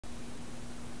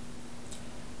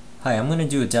Hi, I'm going to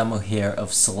do a demo here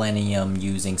of Selenium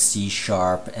using C#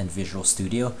 and Visual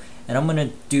Studio, and I'm going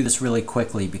to do this really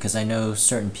quickly because I know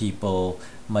certain people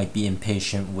might be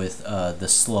impatient with the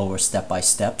slower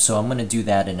step-by-step, so I'm going to do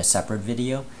that in a separate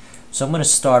video. So I'm going to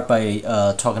start by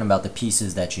talking about the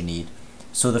pieces that you need.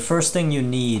 So the first thing you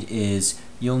need is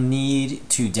you'll need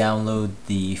to download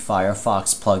the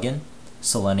Firefox plugin,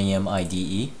 Selenium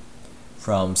IDE,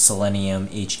 from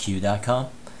seleniumhq.com.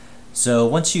 So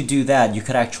once you do that, you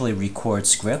could actually record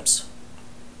scripts.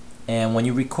 And when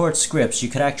you record scripts, you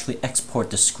could actually export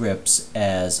the scripts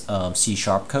as C#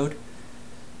 code.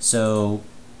 So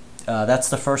that's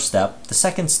the first step. The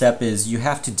second step is you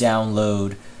have to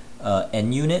download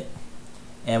NUnit.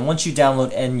 And once you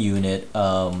download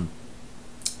NUnit,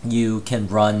 you can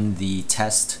run the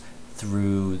test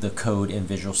through the code in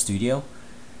Visual Studio.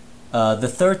 The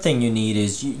third thing you need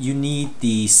is you need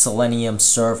the Selenium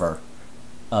server,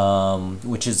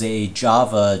 which is a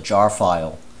Java jar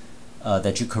file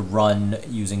that you could run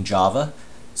using Java.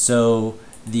 So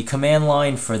the command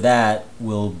line for that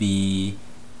will be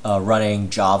running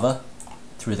Java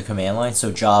through the command line.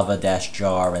 So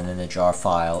java-jar and then the jar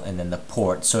file and then the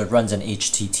port. So it runs an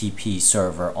HTTP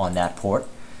server on that port.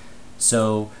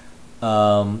 So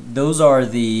those are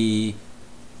the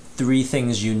three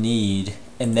things you need,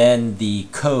 and then the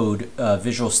code,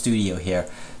 Visual Studio here.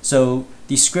 So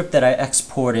the script that I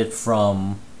exported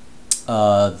from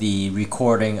the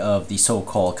recording of the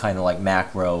so-called kind of like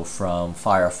macro from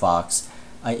Firefox,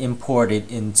 I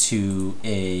imported into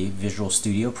a Visual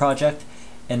Studio project,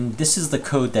 and this is the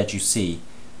code that you see.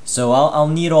 So I'll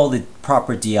need all the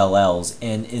proper DLLs,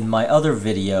 and in my other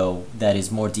video that is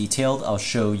more detailed, I'll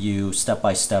show you step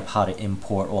by step how to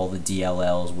import all the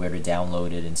DLLs, where to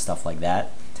download it and stuff like that.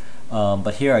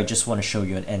 But here I just want to show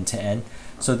you an end-to-end.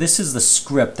 So this is the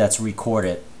script that's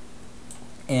recorded,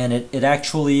 and it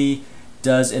actually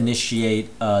does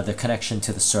initiate the connection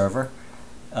to the server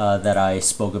that I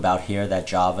spoke about here, that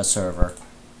Java server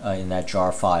in that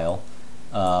jar file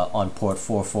on port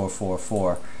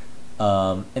 4444.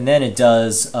 And then it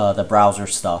does the browser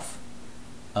stuff,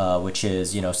 which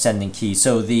is, sending keys.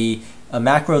 So the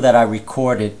macro that I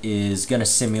recorded is going to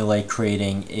simulate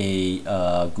creating a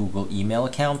Google email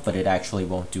account, but it actually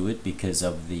won't do it because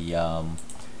of the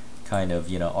kind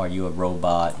of, are you a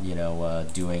robot,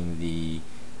 doing the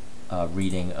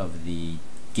reading of the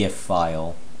GIF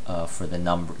file for the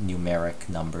numeric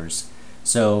numbers.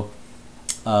 So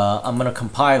I'm going to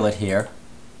compile it here,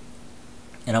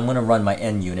 and I'm going to run my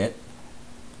NUnit.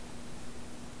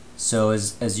 So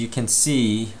as you can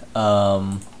see,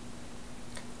 I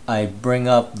bring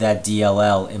up that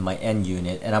DLL in my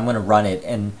NUnit, and I'm going to run it.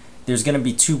 And there's going to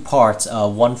be two parts.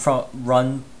 One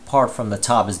part from the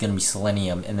top is going to be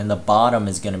Selenium, and then the bottom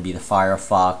is going to be the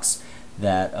Firefox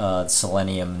that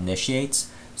Selenium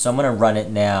initiates. So I'm going to run it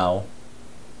now,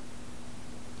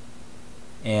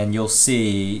 and you'll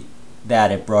see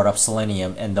that it brought up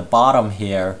Selenium. And the bottom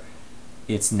here,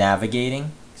 it's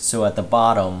navigating. So at the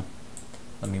bottom,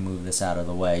 let me move this out of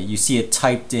the way. You see it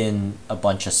typed in a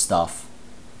bunch of stuff.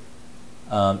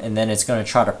 And then it's going to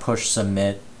try to push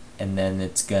submit, and then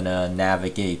it's going to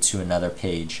navigate to another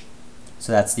page.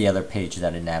 So that's the other page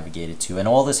that it navigated to. And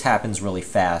all this happens really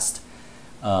fast.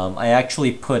 I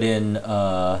actually put in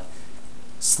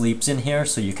sleeps in here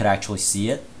so you could actually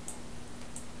see it.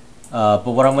 But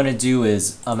what I'm going to do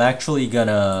is I'm actually going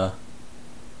to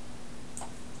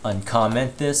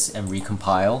uncomment this and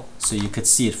recompile so you could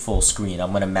see it full screen.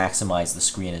 I'm going to maximize the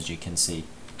screen, as you can see.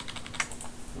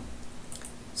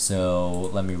 So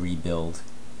let me rebuild.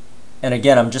 And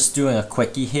again, I'm just doing a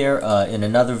quickie here. In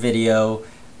another video,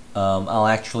 I'll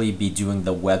actually be doing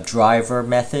the WebDriver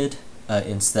method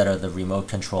instead of the remote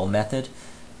control method,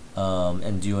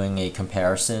 and doing a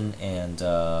comparison. And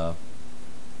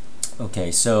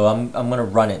okay, so I'm going to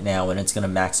run it now, and it's going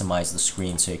to maximize the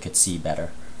screen so you could see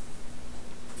better.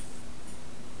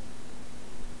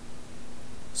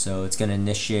 So it's going to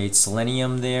initiate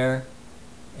Selenium there,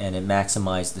 and it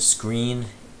maximized the screen,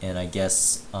 and I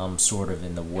guess I'm sort of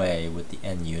in the way with the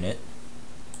NUnit.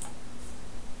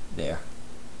 There.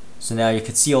 So now you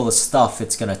can see all the stuff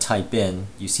it's going to type in.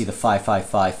 You see the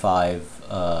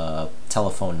 5555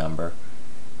 telephone number,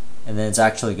 and then it's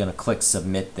actually going to click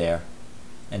submit there,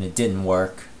 and it didn't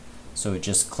work, so it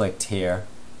just clicked here.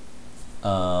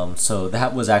 So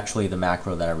that was actually the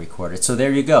macro that I recorded. So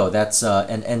there you go. That's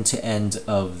an end-to-end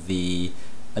of a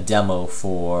demo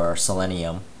for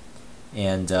Selenium.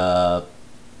 And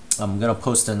I'm going to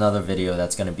post another video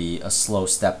that's going to be a slow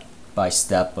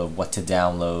step-by-step of what to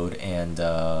download, and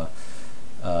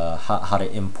how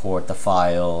to import the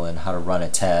file, and how to run a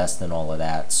test and all of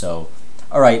that. So,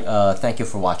 alright, thank you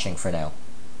for watching for now.